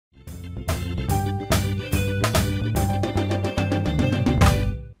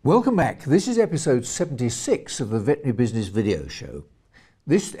Welcome back. This is episode 76 of the Veterinary Business Video Show.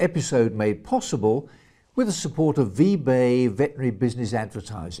 This episode made possible with the support of VBay Veterinary Business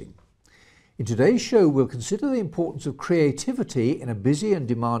Advertising. In today's show, we'll consider the importance of creativity in a busy and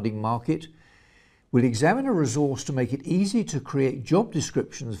demanding market. We'll examine a resource to make it easy to create job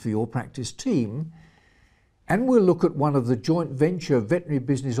descriptions for your practice team, and we'll look at one of the joint venture veterinary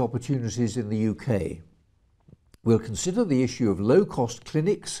business opportunities in the UK. We'll consider the issue of low-cost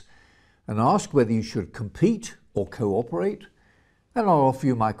clinics and ask whether you should compete or cooperate, and I'll offer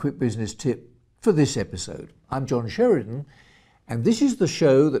you my quick business tip for this episode. I'm John Sheridan, and this is the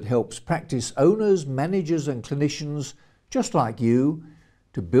show that helps practice owners, managers and clinicians just like you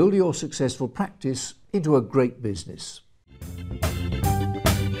to build your successful practice into a great business.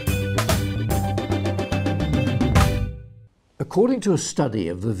 According to a study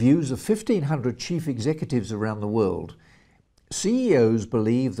of the views of 1,500 chief executives around the world, CEOs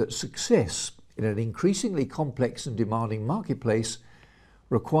believe that success in an increasingly complex and demanding marketplace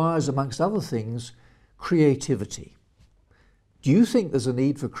requires, amongst other things, creativity. Do you think there's a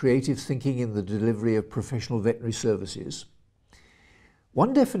need for creative thinking in the delivery of professional veterinary services?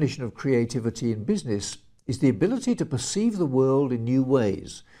 One definition of creativity in business is the ability to perceive the world in new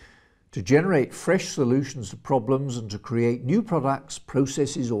ways, to generate fresh solutions to problems and to create new products,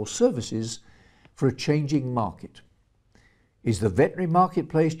 processes or services for a changing market. Is the veterinary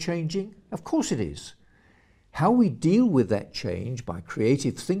marketplace changing? Of course it is. How we deal with that change by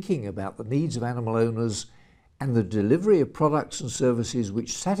creative thinking about the needs of animal owners and the delivery of products and services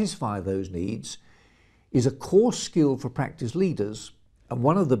which satisfy those needs is a core skill for practice leaders and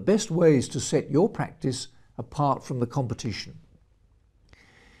one of the best ways to set your practice apart from the competition.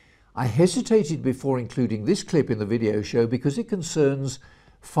 I hesitated before including this clip in the video show because it concerns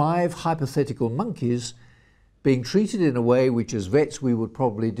 5 hypothetical monkeys being treated in a way which as vets we would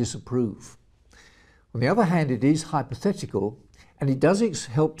probably disapprove. On the other hand, it is hypothetical and it does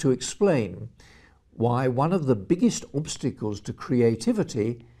help to explain why one of the biggest obstacles to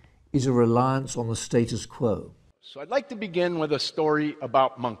creativity is a reliance on the status quo. So I'd like to begin with a story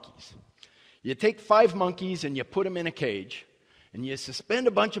about monkeys. You take 5 monkeys and you put them in a cage, and you suspend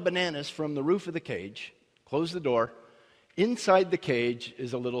a bunch of bananas from the roof of the cage, close the door. Inside the cage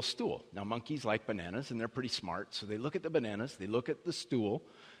is a little stool. Now, monkeys like bananas, and they're pretty smart, so they look at the bananas, they look at the stool,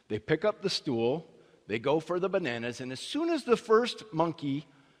 they pick up the stool, they go for the bananas, and as soon as the first monkey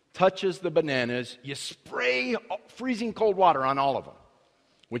touches the bananas, you spray freezing cold water on all of them,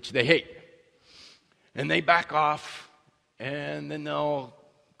 which they hate. And they back off, and then they'll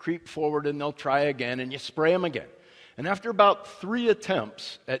creep forward and they'll try again, and you spray them again. And after about 3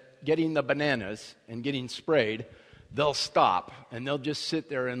 attempts at getting the bananas and getting sprayed, they'll stop and they'll just sit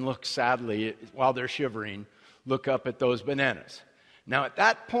there and look sadly while they're shivering, look up at those bananas. Now at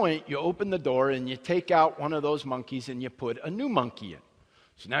that point, you open the door and you take out one of those monkeys and you put a new monkey in.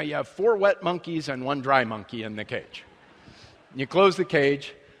 So now you have 4 wet monkeys and 1 dry monkey in the cage. You close the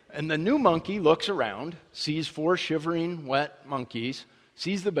cage and the new monkey looks around, sees 4 shivering wet monkeys,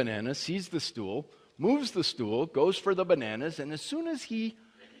 sees the bananas, sees the stool, moves the stool, goes for the bananas, and as soon as he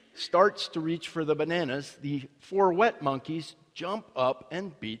starts to reach for the bananas, the 4 wet monkeys jump up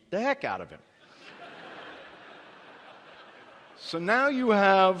and beat the heck out of him. So now you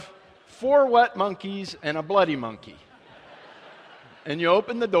have 4 wet monkeys and a bloody monkey. And you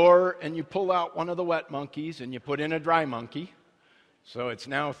open the door and you pull out one of the wet monkeys and you put in a dry monkey. So it's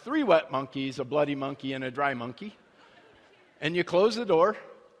now 3 wet monkeys, a bloody monkey, and a dry monkey. And you close the door.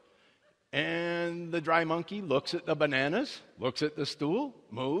 And the dry monkey looks at the bananas, looks at the stool,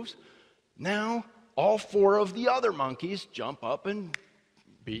 moves. Now, all 4 of the other monkeys jump up and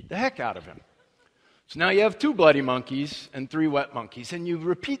beat the heck out of him. So now you have 2 bloody monkeys and 3 wet monkeys. And you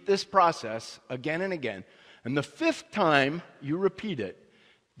repeat this process again and again. And the 5th time you repeat it,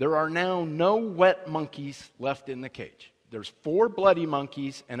 there are now no wet monkeys left in the cage. There's 4 bloody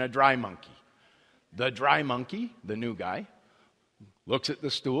monkeys and a dry monkey. The dry monkey, the new guy, looks at the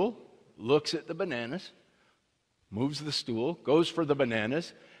stool, looks at the bananas, moves the stool, goes for the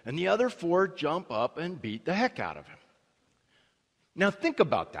bananas, and the other 4 jump up and beat the heck out of him. Now think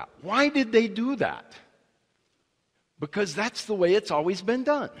about that. Why did they do that? Because that's the way it's always been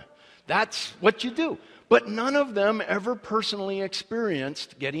done. That's what you do. But none of them ever personally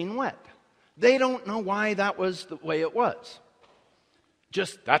experienced getting wet. They don't know why that was the way it was.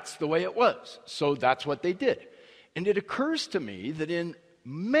 Just that's the way it was. So that's what they did. And it occurs to me that in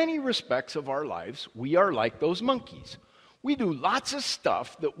many respects of our lives, we are like those monkeys. We do lots of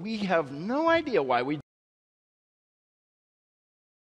stuff that we have no idea why we